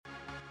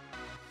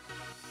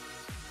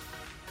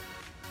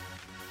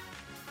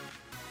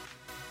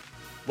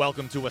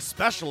Welcome to a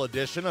special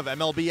edition of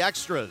MLB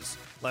Extras.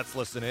 Let's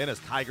listen in as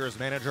Tigers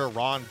manager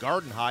Ron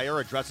Gardenhire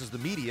addresses the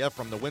media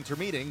from the winter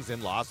meetings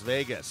in Las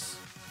Vegas.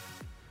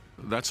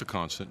 That's a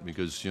constant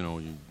because,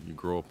 you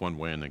grow up one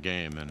way in the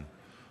game and,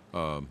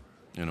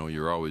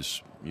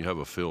 you have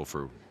a feel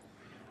for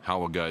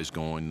how a guy's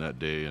going that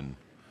day, and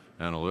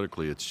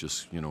analytically it's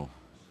just,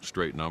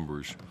 straight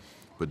numbers.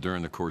 But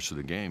during the course of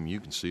the game, you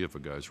can see if a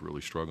guy's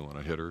really struggling,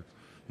 a hitter,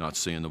 not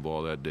seeing the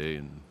ball that day,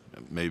 and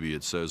maybe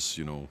it says,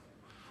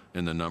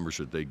 in the numbers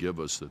that they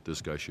give us that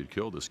this guy should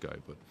kill this guy.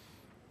 But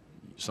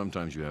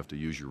sometimes you have to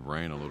use your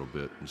brain a little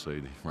bit and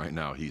say, right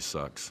now he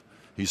sucks.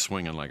 He's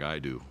swinging like I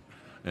do.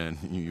 And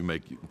you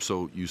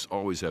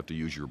always have to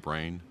use your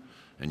brain,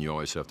 and you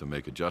always have to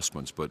make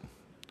adjustments. But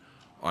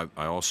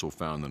I also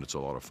found that it's a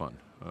lot of fun,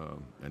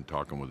 and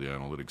talking with the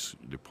analytics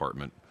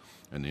department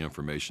and the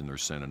information they're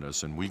sending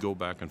us, and we go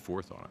back and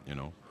forth on it.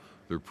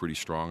 They're pretty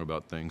strong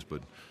about things,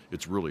 but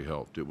it's really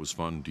helped. It was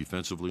fun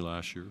defensively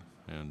last year,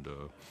 and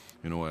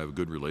I have a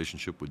good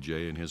relationship with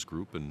Jay and his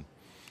group, and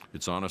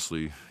it's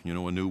honestly, a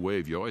new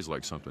wave. You always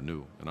like something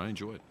new, and I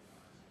enjoy it.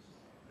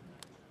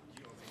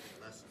 You don't think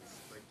any lessons?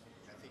 Like,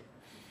 I think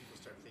when people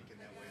start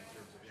thinking that way in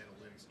terms of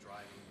analytics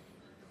driving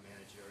the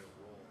managerial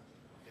role,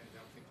 I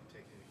don't think you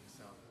take into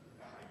account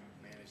how you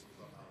manage the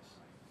clubhouse,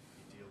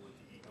 you deal with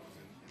the egos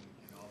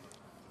and all the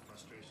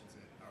frustrations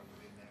that are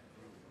within that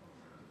group.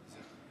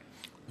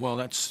 Well,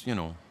 that's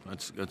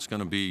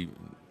going to be,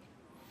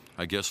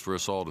 I guess, for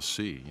us all to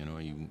see.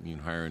 You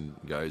hiring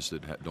guys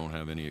that don't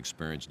have any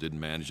experience, didn't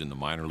manage in the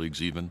minor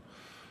leagues even.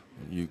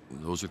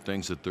 Those are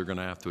things that they're going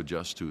to have to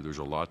adjust to. There's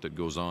a lot that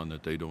goes on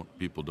that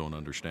people don't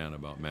understand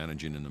about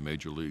managing in the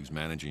major leagues,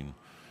 managing,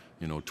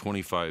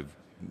 25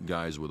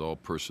 guys with all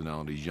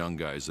personalities, young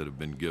guys that have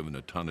been given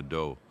a ton of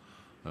dough,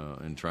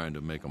 and trying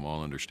to make them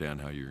all understand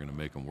how you're going to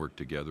make them work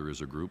together as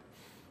a group.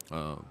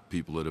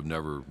 People that have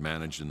never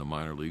managed in the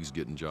minor leagues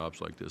getting jobs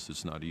like this,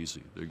 it's not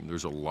easy.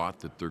 There's a lot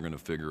that they're going to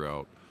figure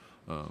out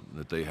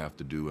that they have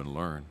to do and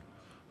learn.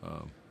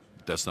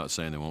 That's not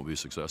saying they won't be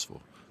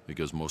successful,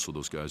 because most of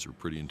those guys are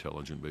pretty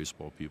intelligent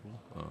baseball people,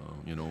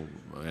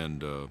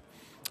 and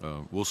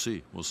we'll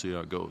see. We'll see how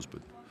it goes.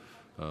 But,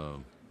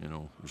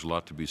 there's a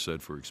lot to be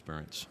said for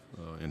experience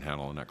in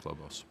handling that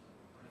clubhouse.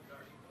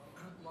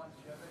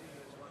 Longevity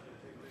is one of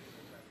the big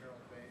reasons that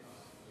Harold Baines,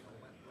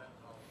 went to the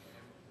Hall of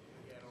Fame.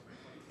 He had over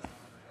 2,700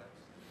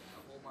 hits.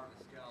 Omar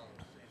Vizquel,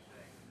 same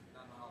thing,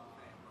 not in the Hall of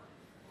Fame, but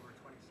over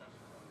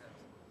 2,700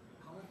 hits.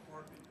 How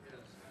important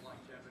is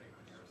longevity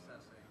when you're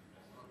assessing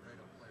how great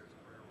a player's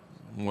career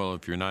was? Well,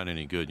 if you're not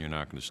any good, you're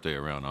not going to stay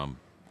around. I'm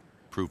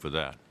proof of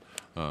that.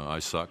 I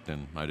sucked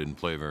and I didn't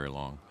play very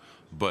long.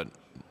 But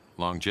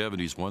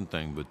longevity is one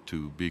thing, but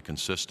to be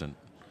consistent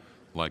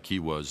like he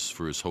was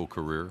for his whole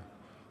career,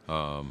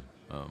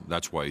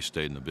 that's why he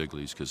stayed in the big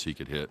leagues, because he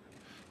could hit.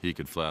 He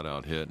could flat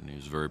out hit, and he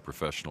was a very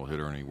professional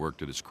hitter, and he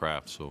worked at his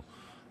craft. So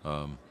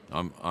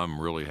I'm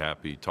really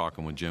happy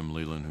talking with Jim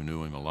Leland, who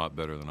knew him a lot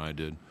better than I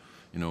did.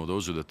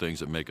 Those are the things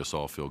that make us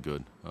all feel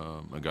good.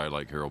 A guy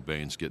like Harold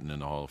Baines getting in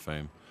the Hall of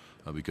Fame,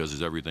 because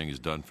of everything he's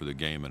done for the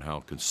game and how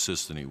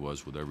consistent he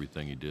was with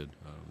everything he did.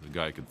 The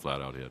guy could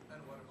flat out hit.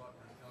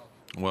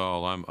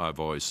 Well, I've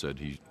always said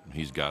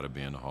he's got to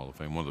be in the Hall of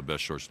Fame. One of the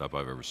best shortstop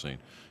I've ever seen.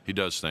 He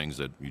does things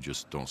that you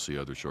just don't see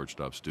other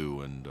shortstops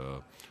do, and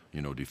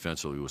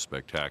defensively he was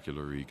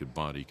spectacular. He could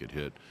bunt, he could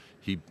hit.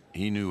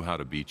 He knew how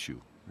to beat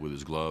you with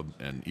his glove,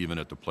 and even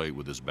at the plate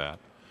with his bat.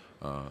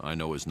 I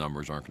know his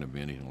numbers aren't going to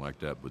be anything like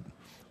that, but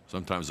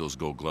sometimes those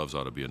Gold Gloves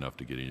ought to be enough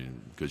to get in,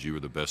 because you were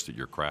the best at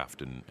your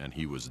craft, and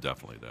he was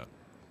definitely that.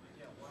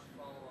 Yeah, one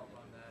follow-up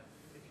on that.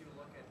 If you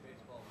look at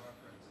Baseball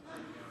Reference,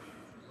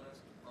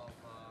 list of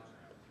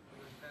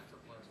the defensive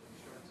list of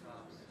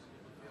shortstops,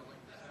 Fielding,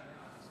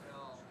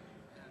 Vizquel,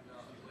 and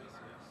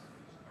Iglesias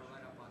are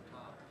right up on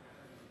top.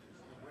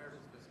 Where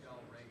does Vizquel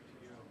rank to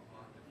you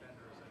among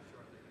defenders I'm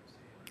sure that you've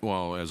seen?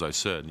 Well, as I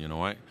said,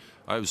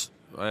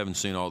 I haven't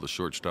seen all the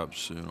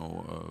shortstops,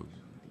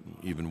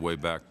 even way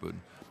back, but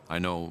I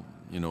know,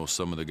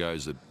 some of the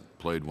guys that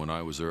played when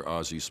I was there,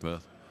 Ozzie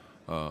Smith,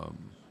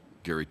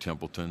 Gary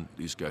Templeton,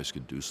 these guys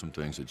could do some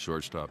things at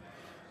shortstop.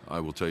 I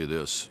will tell you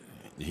this,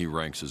 he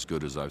ranks as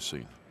good as I've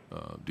seen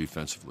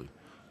defensively.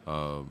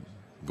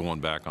 Going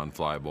back on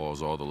fly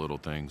balls, all the little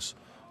things,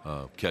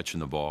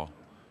 catching the ball.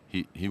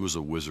 He was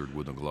a wizard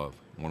with a glove,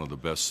 one of the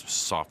best,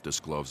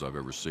 softest gloves I've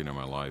ever seen in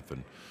my life.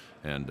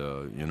 And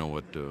you know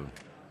what?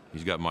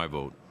 He's got my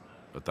vote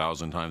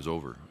 1,000 times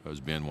over as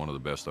being one of the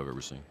best I've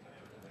ever seen.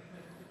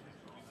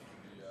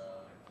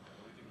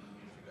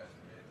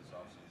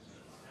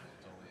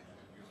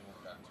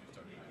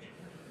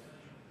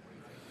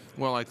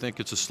 Well, I think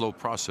it's a slow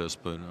process,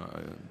 but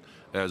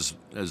as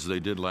they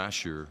did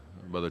last year,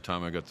 by the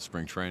time I got to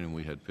spring training,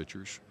 we had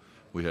pitchers.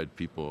 We had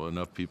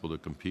enough people to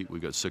compete. We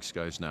got 6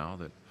 guys now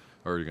that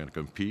are going to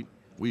compete.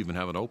 We even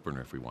have an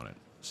opener if we want it.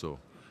 So,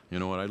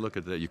 when I look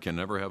at that, you can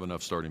never have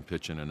enough starting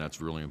pitching, and that's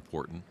really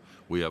important.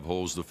 We have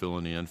holes to fill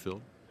in the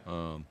infield,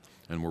 and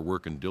we're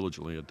working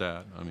diligently at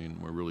that. I mean,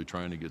 we're really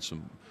trying to get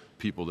some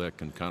people that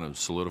can kind of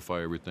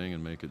solidify everything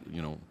and make it,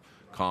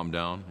 calm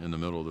down in the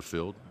middle of the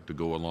field to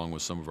go along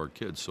with some of our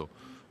kids. So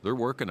they're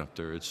working up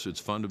there. It's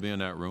fun to be in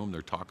that room.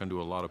 They're talking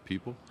to a lot of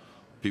people.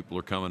 People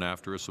are coming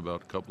after us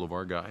about a couple of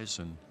our guys,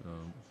 and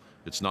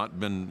it's not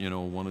been,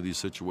 one of these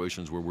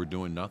situations where we're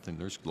doing nothing.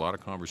 There's a lot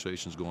of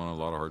conversations going on, a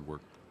lot of hard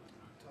work.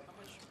 How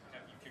much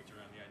have you kicked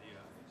around the idea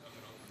of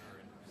an opener?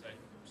 And is that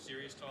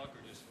serious talk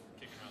or just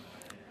kicking around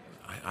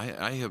the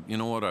idea? I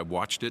have, I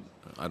watched it.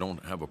 I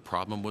don't have a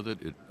problem with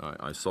it.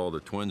 I saw the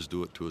Twins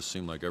do it to us,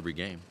 seem like every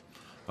game.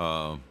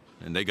 And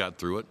they got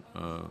through it.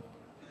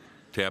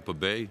 Tampa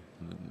Bay,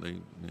 they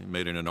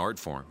made it an art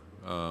form.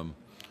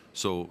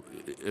 So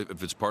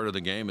if it's part of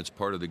the game, it's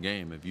part of the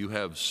game. If you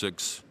have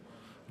 6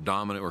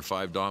 dominant or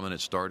 5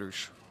 dominant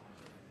starters,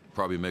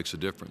 probably makes a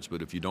difference.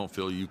 But if you don't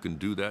feel you can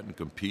do that and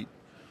compete,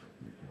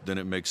 then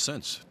it makes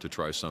sense to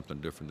try something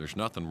different. There's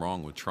nothing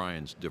wrong with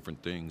trying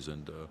different things.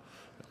 And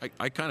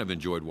I kind of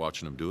enjoyed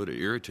watching them do it. It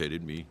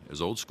irritated me as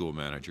old school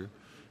manager,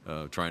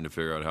 trying to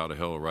figure out how the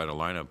hell to write a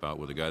lineup out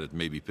with a guy that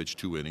maybe pitched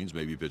 2 innings,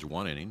 maybe pitched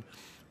 1 inning.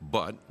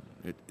 But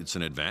it's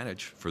an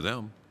advantage for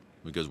them,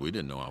 because we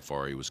didn't know how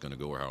far he was going to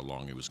go or how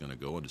long he was going to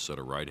go, and to set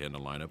a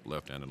right-handed lineup,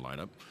 left-handed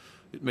lineup,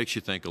 it makes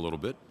you think a little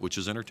bit, which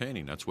is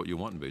entertaining. That's what you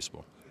want in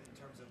baseball. In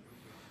terms of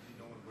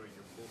knowing where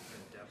your bullpen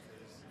depth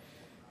is,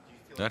 do you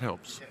feel That like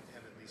helps. you have to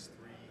have at least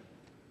 3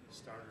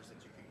 starters that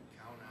you can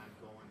count on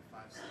going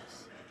 5, 6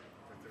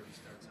 for 30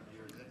 starts a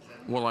year? Is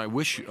that Well, I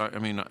wish,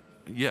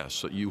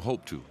 yes, you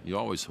hope to. You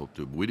always hope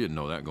to. We didn't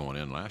know that going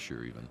in last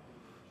year even.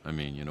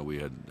 We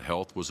had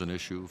health was an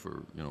issue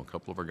for, a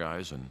couple of our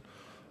guys, and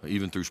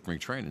even through spring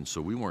training. So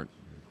we weren't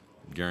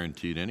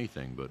guaranteed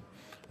anything, but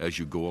as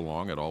you go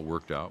along, it all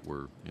worked out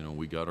where,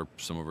 we got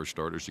some of our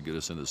starters to get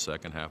us into the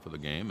second half of the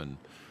game, and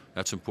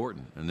that's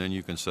important. And then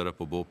you can set up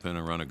a bullpen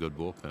and run a good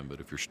bullpen. But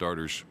if your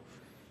starters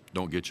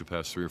don't get you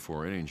past 3 or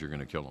 4 innings, you're going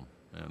to kill them.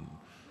 And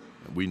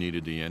we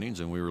needed the innings,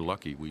 and we were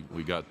lucky.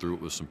 We got through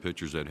it with some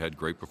pitchers that had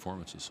great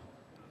performances.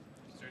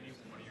 Is there any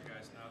one of your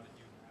guys now that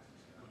you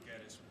look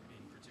at as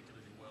being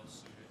particularly well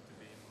suited to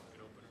being a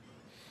good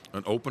opener?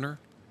 An opener?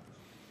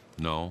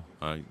 No,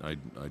 I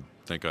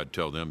think I'd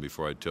tell them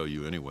before I'd tell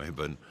you anyway.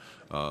 But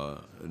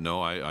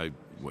no, I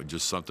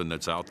just something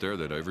that's out there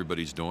that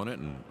everybody's doing it,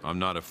 and I'm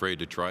not afraid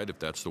to try it if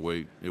that's the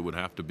way it would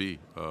have to be.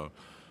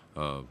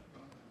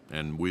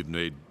 And we've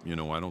made, I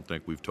don't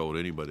think we've told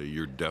anybody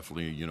you're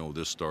definitely,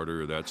 this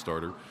starter or that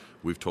starter.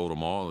 We've told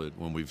them all that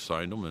when we've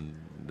signed them, and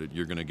that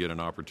you're going to get an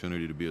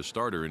opportunity to be a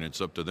starter, and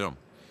it's up to them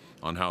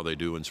on how they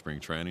do in spring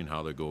training,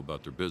 how they go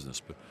about their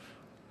business. But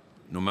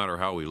no matter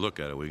how we look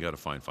at it, we got to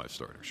find 5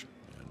 starters.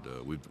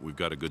 And we've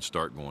got a good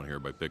start going here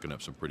by picking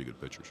up some pretty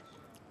good pitchers.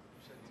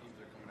 You said teams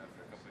are coming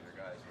after a couple of your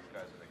guys. Which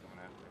guys are they coming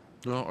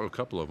after? Well, a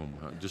couple of them.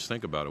 Just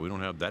think about it. We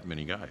don't have that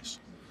many guys.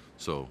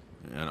 So,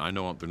 and I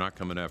know they're not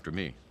coming after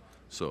me.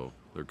 So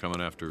they're coming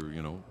after,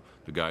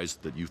 the guys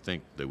that you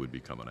think they would be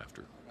coming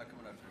after. Not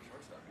coming after a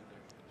shortstop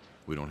either.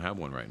 We don't have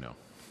one right now.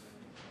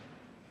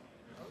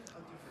 How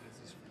different is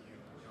this for you?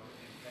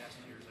 In past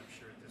years, I'm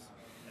sure at this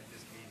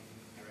meeting,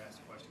 you're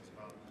asked questions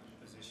about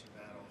position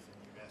battles, and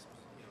you've asked,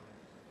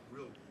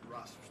 real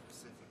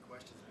roster-specific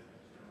questions. But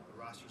the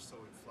roster's so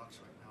in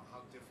flux right now.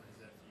 How different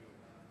is that for you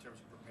in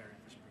terms of preparing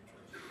for spring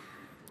training?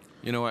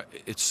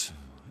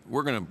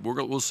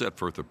 We'll set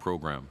forth a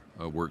program,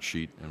 a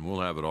worksheet, and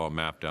we'll have it all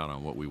mapped out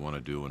on what we want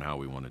to do and how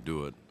we want to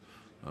do it.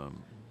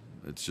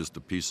 It's just the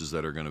pieces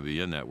that are going to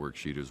be in that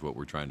worksheet is what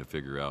we're trying to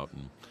figure out.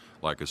 And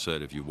like I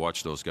said, if you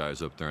watch those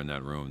guys up there in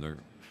that room,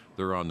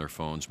 they're on their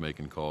phones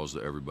making calls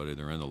to everybody.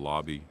 They're in the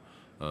lobby,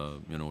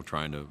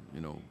 trying to,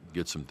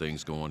 get some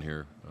things going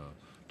here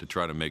to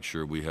try to make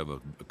sure we have a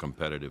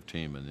competitive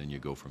team, and then you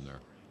go from there.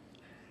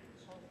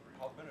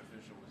 How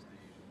beneficial was when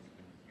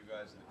you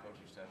guys and the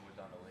coaching staff went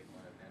down to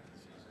Lakeland at the end of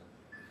the season,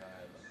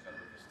 kind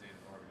of a state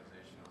of the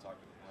organization, and talked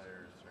to the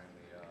players during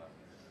the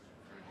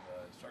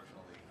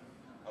instructional league?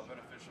 How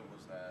beneficial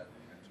was that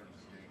in terms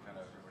of getting kind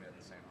of everybody on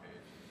the same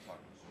page and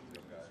talking with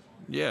the guys?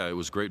 Yeah, it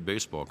was great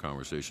baseball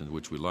conversations,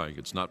 which we like.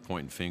 It's not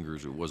pointing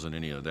fingers. It wasn't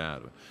any of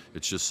that.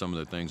 It's just some of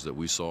the things that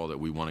we saw that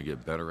we want to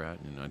get better at,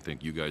 and I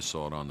think you guys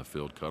saw it on the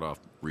field, cutoff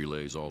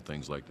relays, all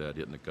things like that,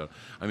 hitting the cut.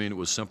 It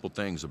was simple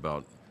things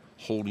about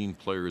holding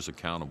players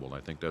accountable. I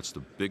think that's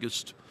the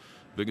biggest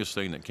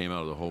thing that came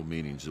out of the whole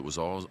meetings. It was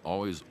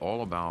always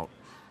all about,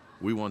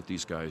 we want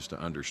these guys to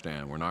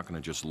understand we're not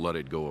going to just let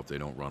it go if they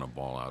don't run a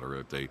ball out or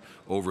if they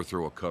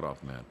overthrow a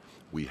cutoff man.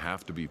 We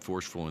have to be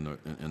forceful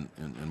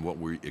in what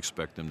we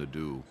expect them to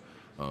do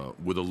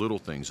with the little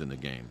things in the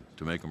game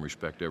to make them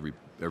respect every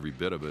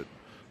bit of it.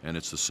 And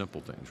it's the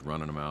simple things,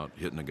 running them out,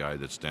 hitting a guy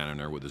that's standing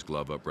there with his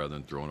glove up rather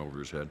than throwing over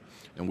his head.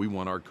 And we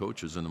want our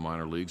coaches in the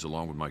minor leagues,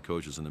 along with my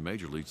coaches in the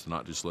major leagues, to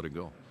not just let it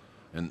go.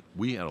 And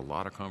we had a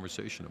lot of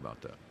conversation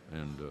about that.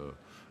 And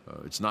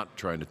it's not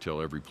trying to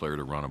tell every player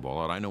to run a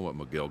ball out. I know what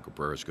Miguel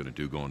Cabrera is going to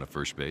do going to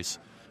first base.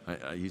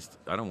 I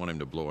don't want him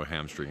to blow a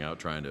hamstring out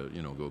trying to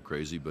go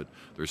crazy, but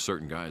there's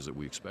certain guys that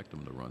we expect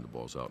them to run the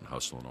balls out and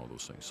hustle and all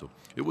those things. So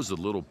it was the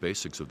little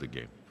basics of the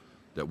game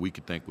that we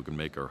could think we can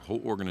make our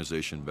whole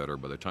organization better.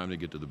 By the time they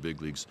get to the big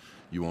leagues,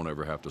 you won't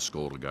ever have to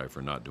scold a guy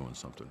for not doing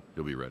something.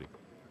 He'll be ready.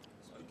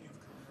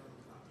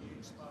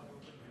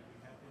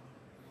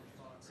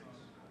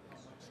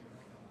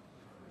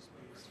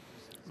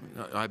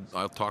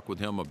 I'll talk with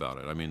him about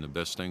it. I mean, the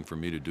best thing for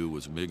me to do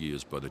with Miggy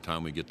is by the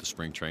time we get to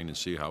spring training,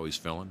 see how he's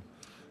feeling,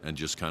 and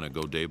just kind of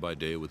go day by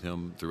day with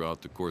him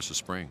throughout the course of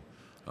spring,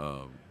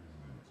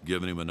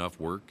 giving him enough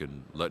work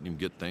and letting him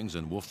get things,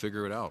 and we'll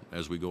figure it out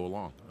as we go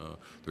along.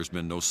 There's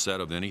been no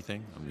set of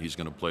anything. I mean, he's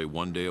going to play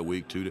 1 day a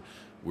week, 2 days.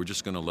 We're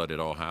just going to let it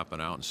all happen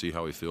out and see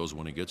how he feels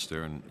when he gets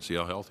there and see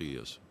how healthy he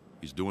is.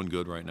 He's doing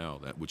good right now,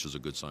 which is a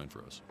good sign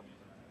for us. Is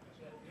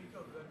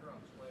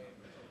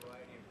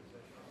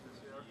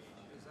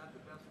that the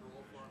best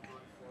role for him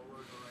going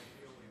forward, or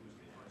ideally would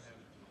you want him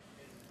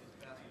in his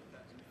best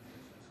defensive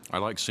position? I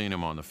like seeing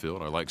him on the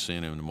field. I like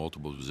seeing him in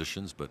multiple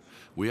positions, but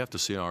we have to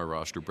see how our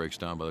roster breaks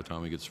down by the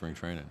time we get to spring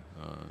training.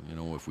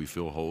 If we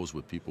fill holes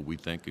with people we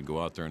think can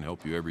go out there and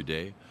help you every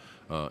day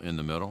in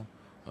the middle,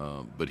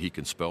 but he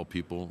can spell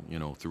people,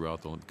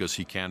 throughout because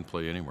he can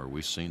play anywhere.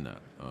 We've seen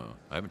that.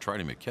 I haven't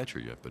tried him at catcher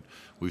yet, but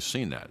we've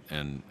seen that,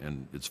 and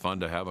it's fun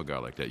to have a guy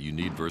like that. You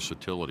need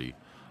versatility.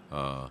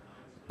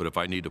 But if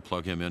I need to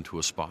plug him into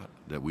a spot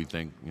that we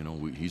think,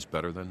 he's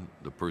better than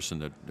the person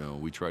that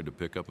we tried to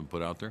pick up and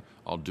put out there,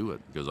 I'll do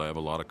it because I have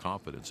a lot of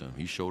confidence in him.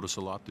 He showed us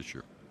a lot this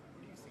year. What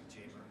do you think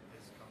Jamer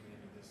is coming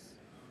into this,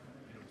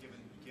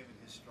 given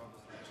his struggles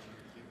last year,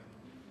 given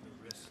the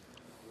risk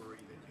worry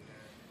that you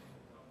had,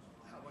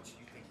 how much do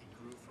you think he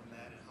grew from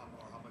that, and how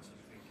much do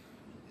you think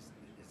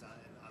is on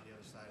the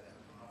other side of that?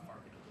 How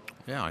far can he go?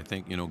 Yeah, I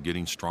think,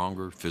 getting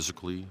stronger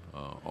physically,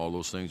 all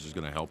those things is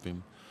going to help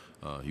him.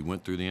 He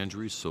went through the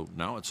injuries, so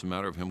now it's a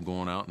matter of him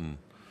going out and,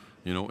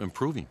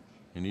 improving.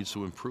 He needs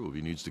to improve.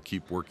 He needs to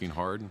keep working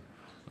hard.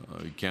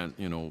 He can't,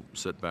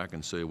 sit back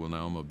and say, well,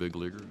 now I'm a big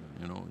leaguer.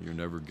 You're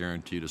never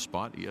guaranteed a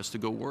spot. He has to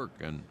go work,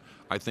 and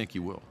I think he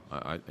will.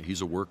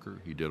 He's a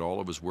worker. He did all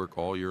of his work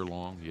all year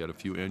long. He had a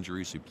few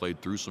injuries. He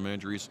played through some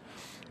injuries.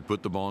 He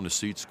put the ball in the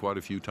seats quite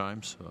a few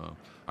times.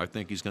 I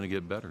think he's going to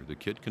get better. The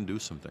kid can do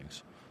some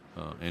things,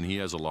 and he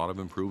has a lot of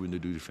improving to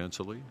do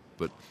defensively,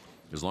 but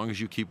as long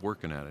as you keep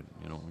working at it,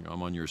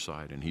 I'm on your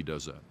side, and he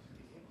does that.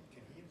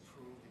 Can he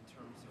improve in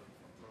terms of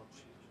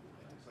approach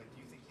at the plate?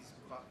 Do you think he's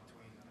caught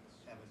between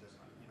having to,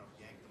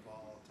 yank the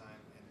ball all the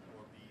time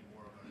or be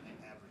more of an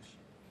average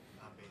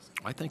on-base?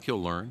 I think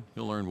he'll learn.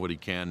 He'll learn what he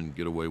can and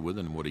get away with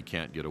and what he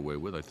can't get away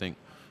with. I think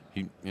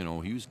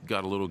he's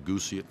got a little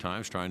goosey at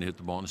times trying to hit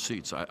the ball in the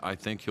seats. I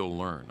think he'll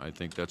learn. I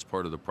think that's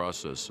part of the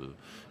process.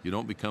 You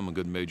don't become a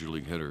good major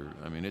league hitter.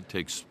 I mean, it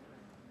takes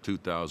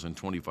 2,000,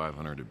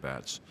 2,500 at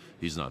bats.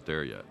 He's not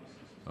there yet.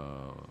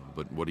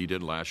 But what he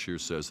did last year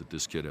says that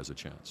this kid has a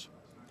chance.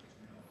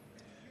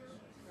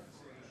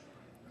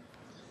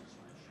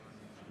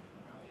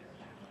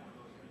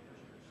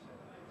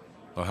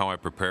 How I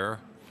prepare?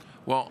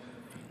 Well,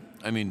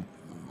 I mean,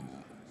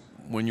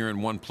 when you're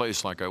in one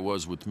place like I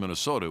was with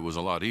Minnesota, it was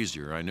a lot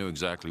easier. I knew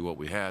exactly what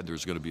we had.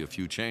 There's going to be a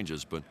few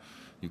changes, but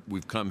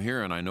we've come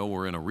here and I know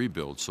we're in a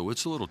rebuild, so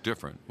it's a little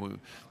different.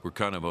 We're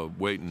kind of a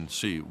wait and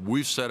see.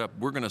 We're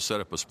going to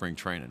set up a spring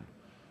training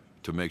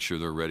to make sure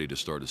they're ready to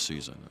start a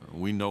season.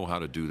 We know how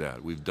to do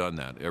that. We've done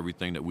that.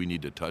 Everything that we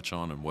need to touch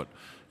on and what,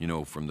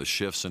 from the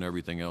shifts and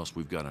everything else,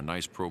 we've got a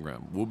nice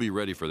program. We'll be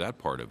ready for that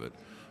part of it,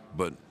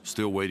 but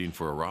still waiting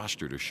for a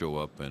roster to show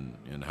up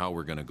and how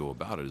we're going to go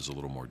about it is a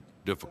little more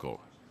difficult.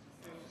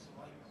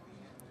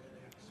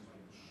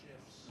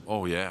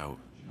 Oh, yeah.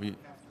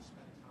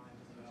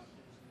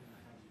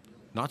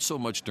 Not so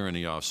much during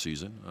the off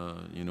season.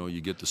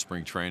 You get the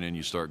spring training,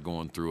 you start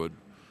going through it.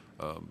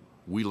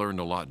 We learned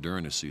a lot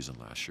during the season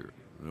last year.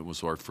 It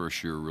was our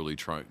first year really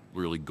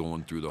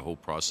going through the whole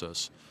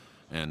process,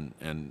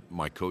 and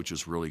my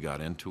coaches really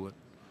got into it.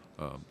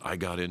 I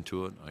got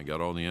into it. I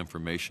got all the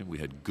information. We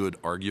had good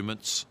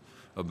arguments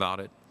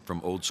about it,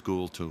 from old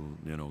school to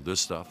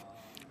this stuff,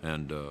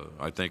 and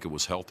I think it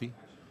was healthy,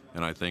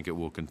 and I think it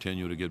will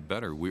continue to get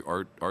better.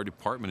 Our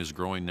department is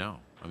growing now.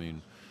 I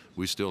mean,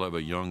 we still have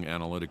a young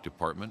analytic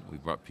department.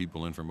 We've brought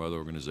people in from other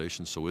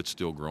organizations, so it's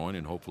still growing,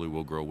 and hopefully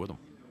we'll grow with them.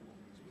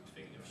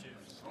 Speaking of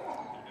shifts, there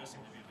does seem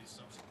to be at least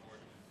some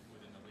support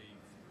within the league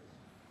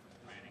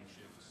for planning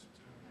shifts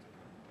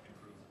to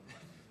improve.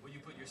 Will you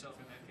put yourself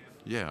in that camp?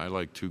 Yeah, I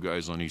like two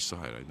guys on each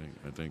side.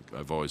 I think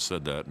I've always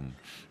said that,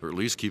 or at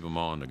least keep them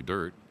all in the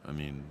dirt. I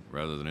mean,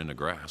 rather than in the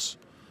grass.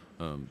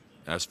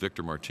 Ask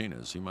Victor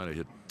Martinez. He might have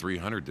hit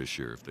 300 this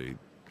year if they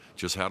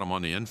just had him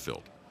on the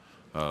infield.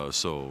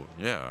 So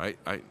yeah,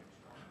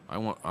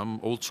 I'm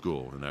old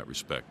school in that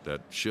respect.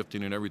 That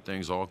shifting and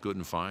everything's all good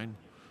and fine,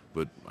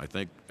 but I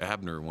think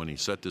Abner, when he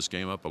set this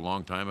game up a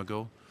long time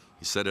ago,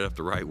 he set it up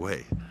the right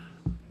way.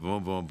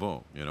 Boom, boom,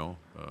 boom.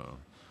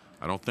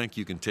 I don't think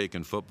you can take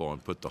in football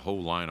and put the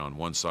whole line on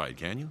one side.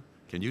 Can you?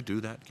 Can you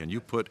do that? Can you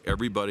put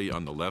everybody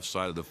on the left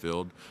side of the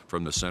field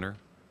from the center?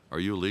 Are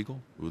you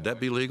illegal? Would that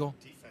be legal?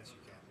 Defense you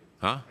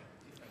can. Huh?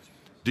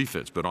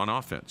 Defense, but on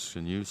offense,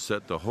 can you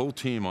set the whole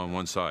team on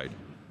one side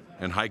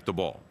and hike the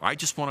ball? I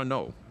just want to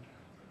know.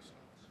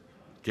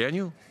 Can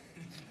you?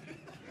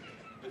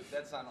 But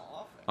that's on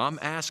offense. I'm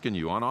asking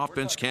you, on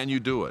offense, can you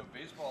do it?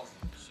 Baseball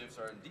shifts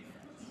are in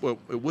defense. Well,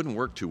 it wouldn't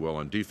work too well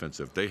on defense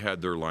if they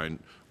had their line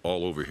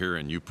all over here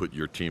and you put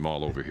your team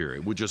all over here.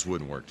 It just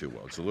wouldn't work too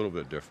well. It's a little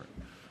bit different.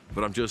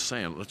 But I'm just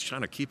saying, let's try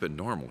to keep it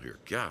normal here.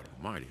 God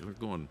almighty, we're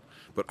going.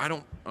 But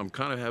I'm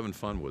kind of having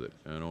fun with it.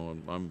 You know,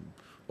 I'm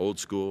old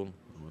school.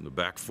 I'm in the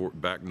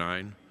back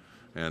nine,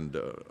 and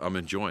I'm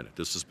enjoying it.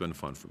 This has been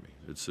fun for me.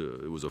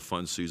 It was a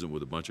fun season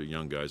with a bunch of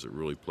young guys that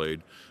really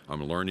played.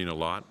 I'm learning a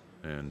lot,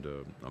 and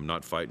I'm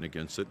not fighting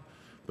against it.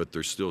 But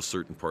there's still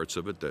certain parts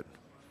of it that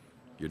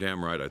you're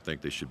damn right. I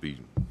think they should be.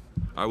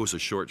 I was a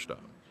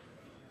shortstop,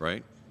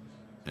 right?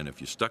 And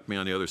if you stuck me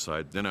on the other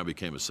side, then I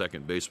became a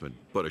second baseman,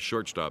 but a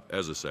shortstop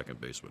as a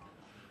second baseman.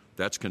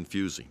 That's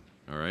confusing,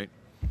 all right?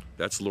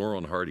 That's Laurel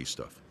and Hardy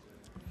stuff.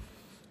 You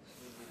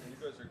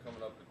guys are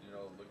coming up,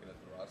 looking at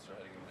the roster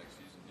heading into next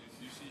season.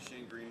 Do you see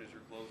Shane Green as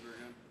your closer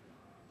again?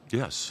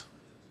 Yes,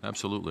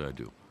 absolutely I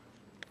do.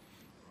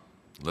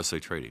 Unless they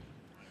trade him.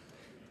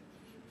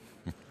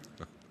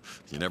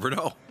 You never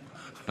know.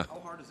 How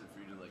hard is it for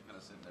you to kind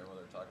of sit there while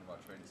they're talking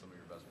about trading some of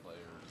your best players,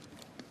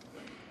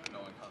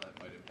 knowing how that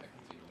might impact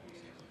the team next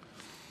season?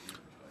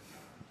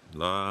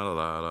 La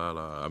la la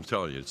la. I'm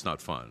telling you, it's not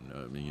fun.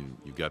 I mean,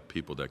 you've got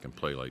people that can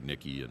play like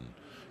Nicky and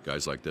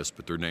guys like this,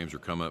 but their names are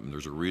come up, and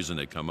there's a reason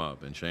they come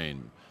up. And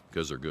Shane,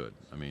 because they're good.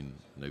 I mean,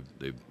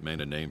 they've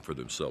made a name for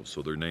themselves,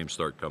 so their names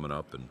start coming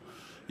up, and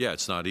yeah,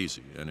 it's not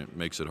easy, and it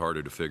makes it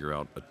harder to figure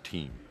out a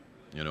team.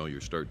 You know, you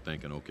start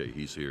thinking, okay,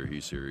 he's here,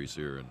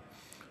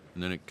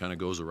 and then it kind of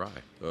goes awry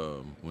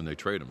when they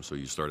trade him. So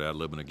you start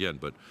ad-libbing again,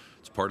 but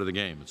it's part of the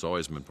game. It's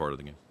always been part of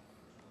the game.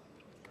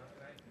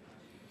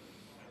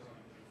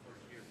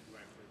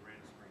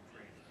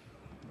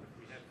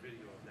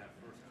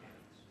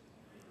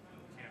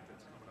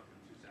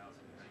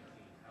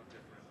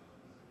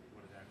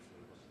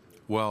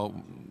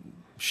 Well,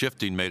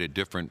 shifting made it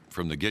different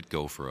from the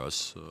get-go for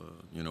us.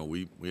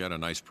 We had a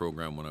nice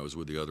program when I was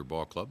with the other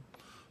ball club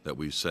that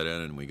we set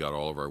in, and we got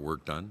all of our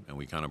work done, and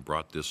we kind of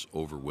brought this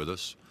over with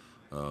us.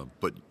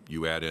 But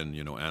you add in,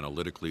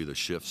 analytically the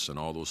shifts and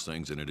all those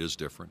things, and it is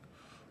different.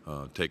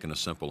 Taking a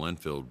simple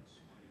infield,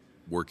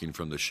 working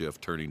from the shift,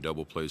 turning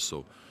double plays.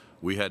 So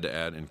we had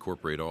to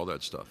incorporate all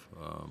that stuff.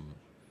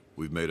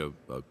 We've made a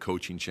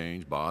coaching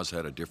change. Boz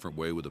had a different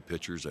way with the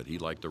pitchers that he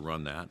liked to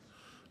run that.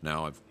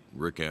 Now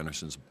Rick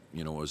Anderson's,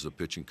 as the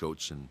pitching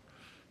coach, and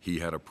he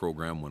had a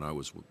program when I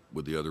was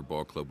with the other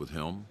ball club with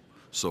him.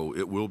 So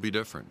it will be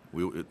different.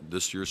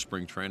 This year's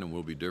spring training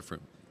will be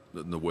different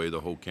than the way the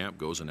whole camp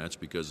goes, and that's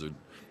because of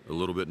a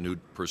little bit new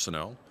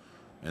personnel,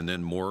 and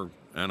then more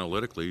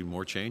analytically,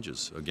 more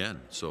changes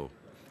again. So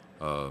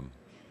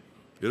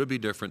it'll be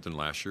different than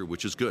last year,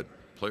 which is good.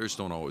 Players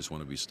don't always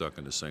want to be stuck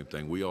in the same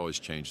thing. We always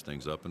change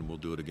things up, and we'll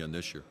do it again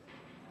this year.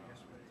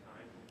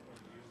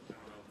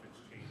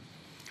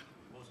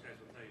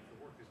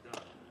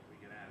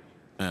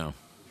 Yeah.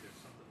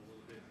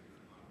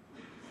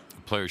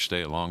 Players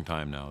stay a long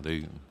time now.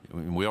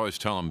 We always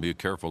tell them, be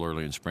careful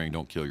early in spring,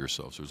 don't kill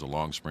yourselves. There's a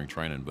long spring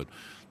training, but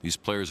these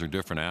players are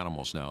different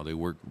animals now.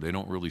 They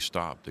don't really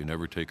stop. They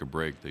never take a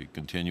break. They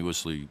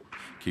continuously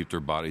keep their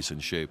bodies in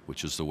shape,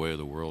 which is the way of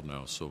the world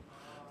now. So,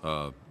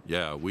 our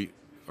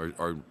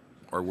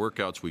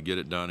workouts, we get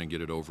it done and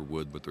get it over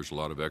with, but there's a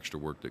lot of extra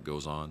work that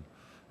goes on.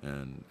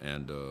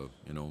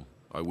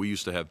 We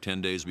used to have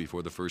 10 days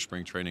before the first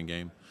spring training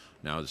game.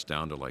 Now it's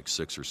down to like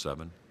 6 or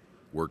 7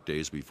 work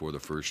days before the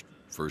first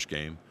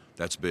game.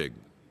 That's big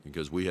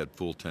because we had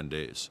full 10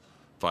 days,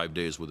 5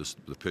 days with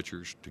the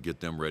pitchers to get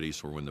them ready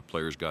so when the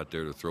players got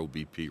there to throw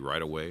BP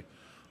right away.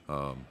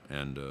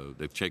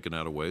 They've taken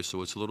that away,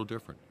 so it's a little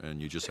different,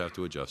 and you just have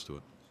to adjust to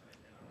it.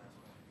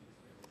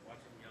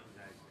 Watching young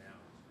guys now,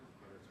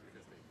 whether it's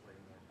because they play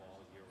more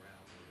ball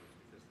year-round or it's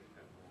because they've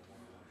had more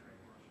one-on-one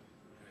training,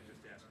 and I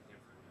just asked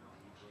him from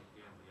he broke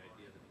in the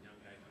idea that the young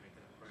guy can make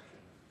an impression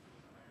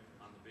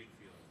on the big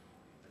field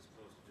as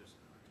opposed to just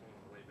throwing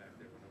them away back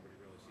there when nobody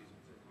really sees them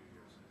for a few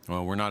years.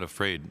 Well, we're not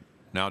afraid.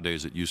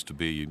 Nowadays, it used to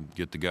be you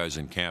get the guys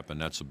in camp,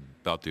 and that's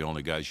about the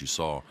only guys you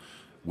saw.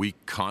 We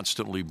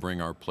constantly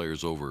bring our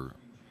players over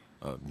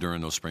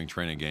during those spring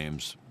training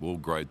games. We'll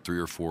grade 3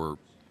 or 4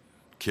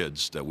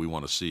 kids that we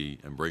want to see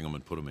and bring them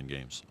and put them in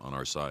games on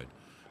our side.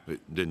 It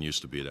didn't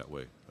used to be that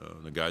way.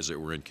 The guys that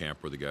were in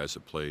camp were the guys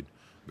that played.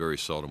 Very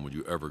seldom would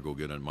you ever go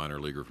get a minor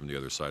leaguer from the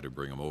other side and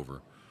bring them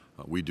over.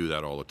 We do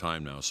that all the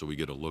time now, so we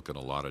get a look at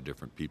a lot of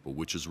different people,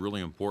 which is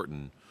really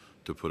important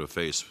to put a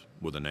face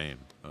with a name.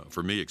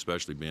 For me,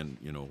 especially being,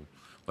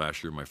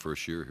 last year, my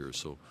first year here.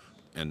 So,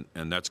 and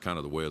that's kind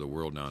of the way of the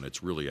world now, and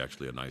it's really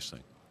actually a nice thing.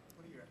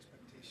 What are your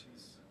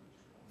expectations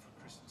for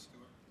Kristen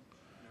Stewart?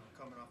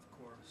 Coming off the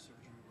core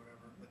surgery,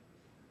 whatever, but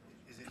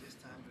is it his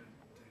time to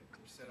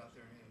sit out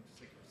there and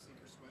sink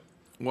or swim?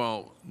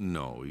 Well,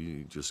 no,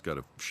 he just got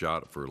a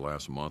shot for the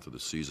last month of the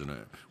season.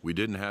 We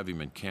didn't have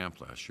him in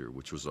camp last year,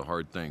 which was a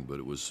hard thing, but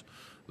it was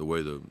the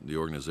way the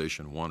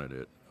organization wanted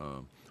it.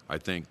 I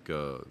think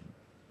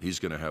he's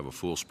going to have a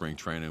full spring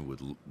training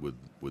with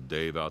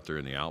Dave out there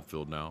in the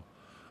outfield now,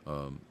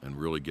 and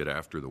really get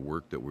after the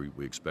work that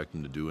we expect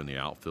him to do in the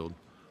outfield.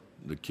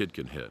 The kid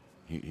can hit.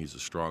 He's a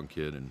strong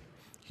kid, and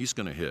he's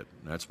going to hit.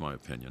 That's my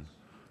opinion.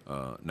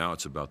 Now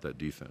it's about that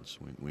defense.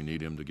 We need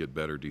him to get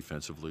better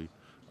defensively.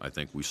 I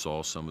think we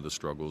saw some of the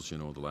struggles, the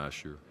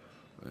last year.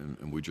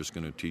 And we're just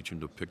going to teach him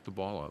to pick the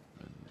ball up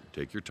and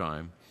take your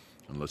time,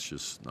 and let's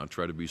just not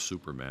try to be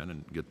Superman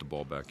and get the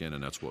ball back in,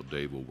 and that's what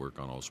Dave will work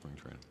on all spring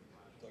training.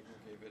 Doug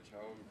Mickavich, how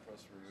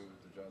impressed were you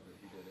with the job that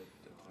he did at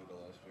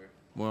Toledo last year?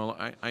 Well,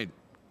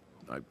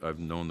 I've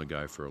known the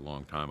guy for a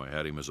long time. I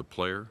had him as a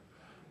player,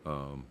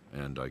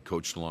 and I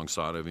coached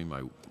alongside of him.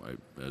 I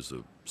as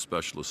a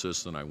special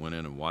assistant, I went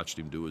in and watched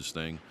him do his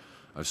thing.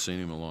 I've seen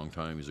him a long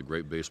time. He's a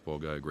great baseball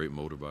guy, a great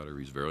motivator.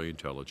 He's very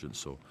intelligent,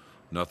 so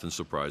nothing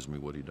surprised me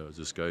what he does.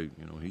 This guy,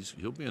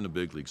 he'll be in the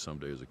big league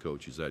someday as a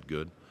coach. He's that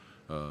good,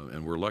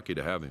 and we're lucky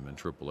to have him in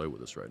AAA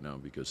with us right now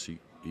because he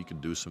can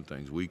do some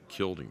things. We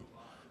killed him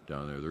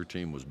down there. Their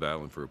team was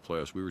battling for a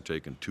playoffs. We were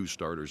taking 2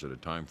 starters at a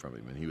time from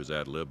him, and he was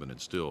ad-libbing and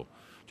still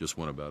just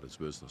went about his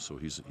business. So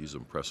he's an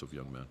impressive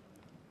young man.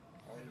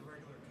 A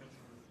regular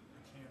catcher with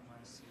McCann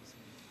last season.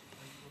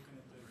 Are you looking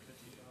at the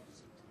catching job as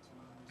a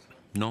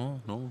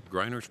two-man? No.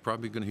 Griner's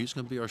probably he's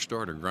going to be our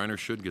starter. Griner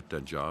should get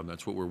that job.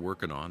 That's what we're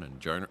working on.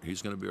 And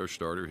he's going to be our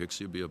starter.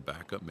 Hicksy will be a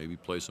backup, maybe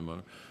play some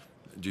other.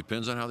 It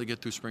depends on how they get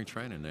through spring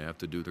training. They have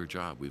to do their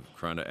job. We're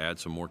trying to add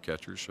some more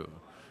catchers. So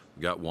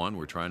we got one.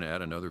 We're trying to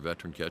add another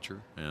veteran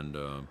catcher. And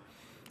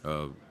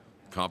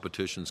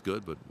competition's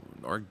good, but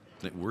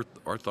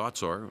our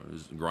thoughts are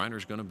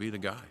Griner's going to be the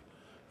guy.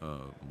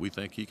 We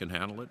think he can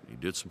handle it. He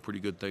did some pretty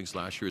good things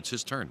last year. It's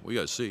his turn. We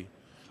got to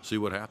see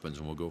what happens,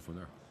 and we'll go from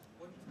there.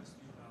 What impressed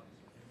you about him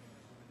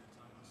and the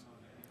time on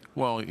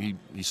Sunday? Well,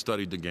 he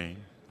studied the game.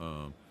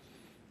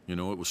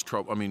 It was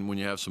trouble. I mean, when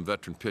you have some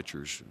veteran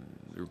pitchers,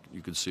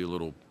 you can see a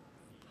little,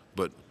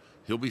 but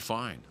he'll be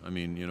fine. I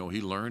mean,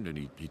 he learned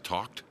and he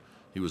talked.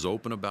 He was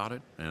open about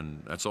it,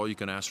 and that's all you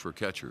can ask for a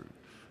catcher.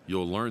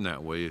 You'll learn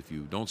that way if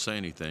you don't say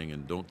anything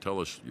and don't tell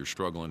us you're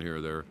struggling here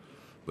or there.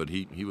 But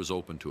he was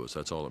open to us.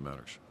 That's all that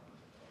matters.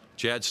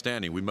 Chad's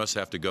standing. We must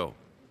have to go.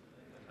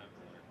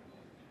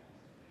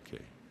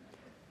 Okay.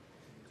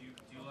 Do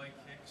you like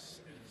Hicks?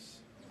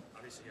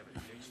 Obviously you have a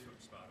DH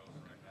spot open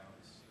right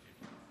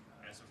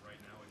now. As of right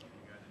now, would you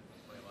guys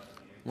play a lot of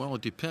DH? Well,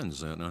 it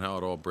depends on how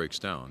it all breaks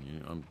down.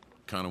 I'm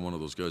kind of one of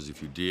those guys,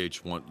 if you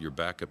DH want your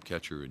backup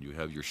catcher and you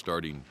have your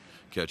starting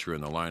catcher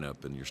in the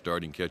lineup and your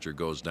starting catcher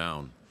goes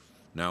down,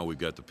 now we've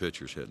got the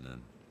pitchers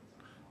hitting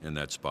in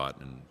that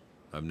spot. And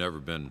I'm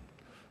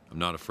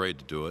not afraid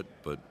to do it,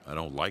 but I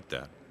don't like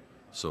that.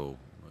 So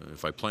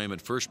if I play him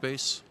at first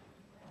base,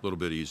 a little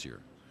bit easier.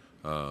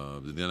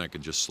 Then I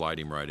can just slide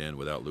him right in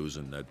without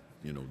losing that,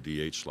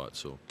 DH slot.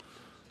 So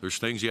there's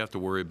things you have to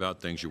worry about,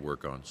 things you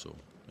work on. So,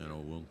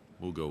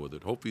 we'll go with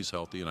it. Hope he's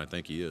healthy, and I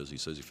think he is. He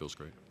says he feels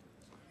great.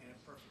 In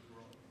a perfect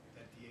world,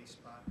 that DH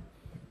spot,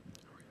 would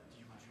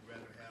you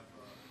rather have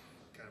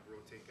kind of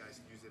rotate guys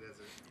and use it as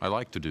a... I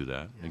like to do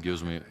that. It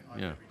gives me,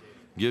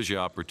 gives you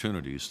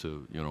opportunities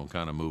to,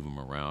 kind of move them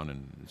around,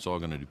 and it's all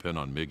going to depend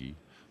on Miggy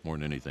more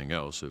than anything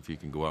else. If he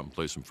can go out and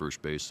play some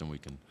first base, then we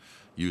can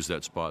use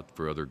that spot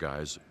for other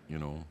guys,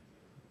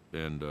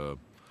 and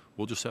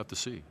we'll just have to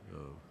see.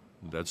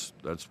 That's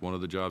one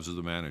of the jobs of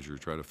the manager,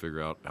 try to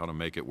figure out how to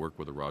make it work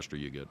with the roster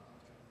you get.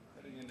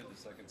 Heading into the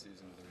second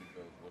season of the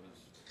rebuild,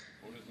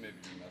 what is maybe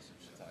your message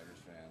to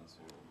Tigers fans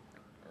who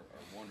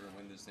are wondering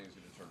when this thing's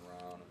going to turn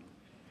around and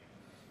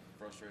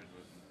frustrated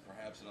with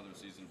perhaps another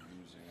season of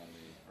losing on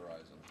the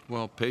horizon?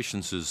 Well,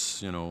 patience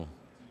is,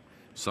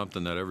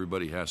 something that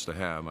everybody has to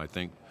have. I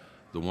think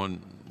the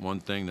one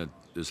thing that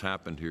has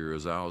happened here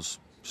is Al's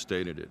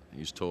stated it.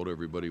 He's told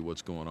everybody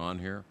what's going on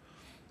here.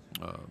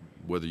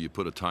 Whether you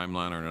put a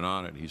timeline or not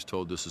on it, he's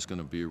told this is going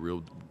to be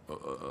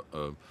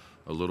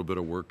a little bit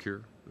of work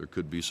here. There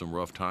could be some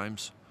rough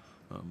times.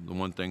 The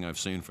one thing I've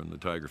seen from the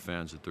Tiger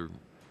fans that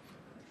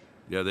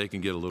they can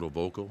get a little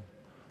vocal,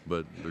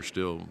 but they're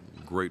still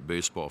great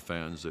baseball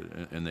fans,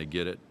 and they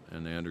get it,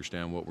 and they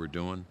understand what we're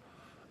doing,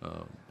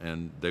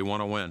 and they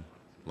want to win,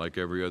 like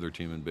every other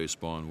team in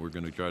baseball. And we're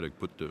going to try to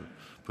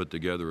put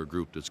together a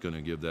group that's going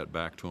to give that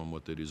back to them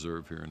what they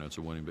deserve here, and that's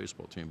a winning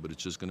baseball team. But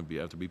it's just going to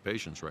have to be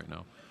patience right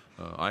now.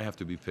 I have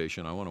to be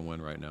patient. I want to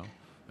win right now,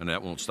 and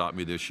that won't stop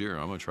me this year.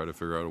 I'm going to try to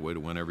figure out a way to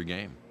win every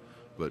game.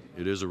 But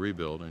it is a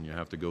rebuild, and you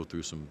have to go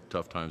through some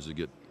tough times to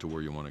get to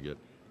where you want to get.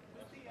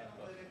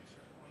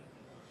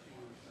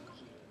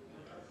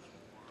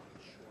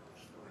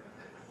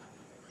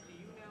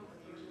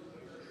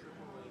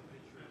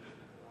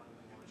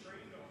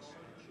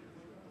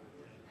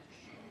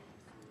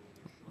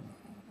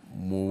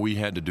 We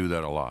had to do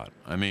that a lot.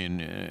 I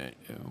mean,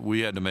 we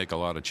had to make a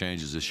lot of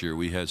changes this year.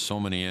 We had so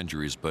many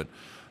injuries, but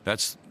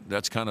that's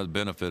kind of the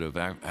benefit of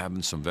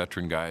having some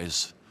veteran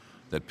guys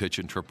that pitch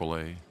in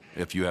AAA.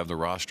 If you have the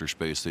roster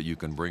space that you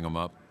can bring them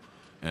up,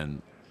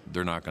 and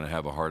they're not going to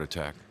have a heart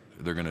attack.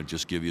 They're going to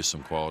just give you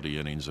some quality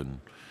innings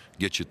and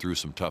get you through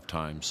some tough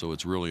times. So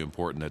it's really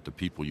important that the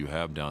people you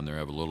have down there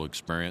have a little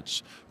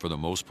experience, for the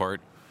most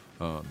part,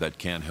 that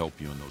can help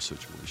you in those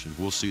situations.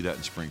 We'll see that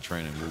in spring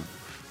training.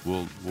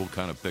 We'll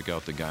kind of pick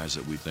out the guys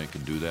that we think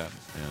can do that,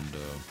 and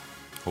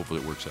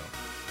hopefully it works out.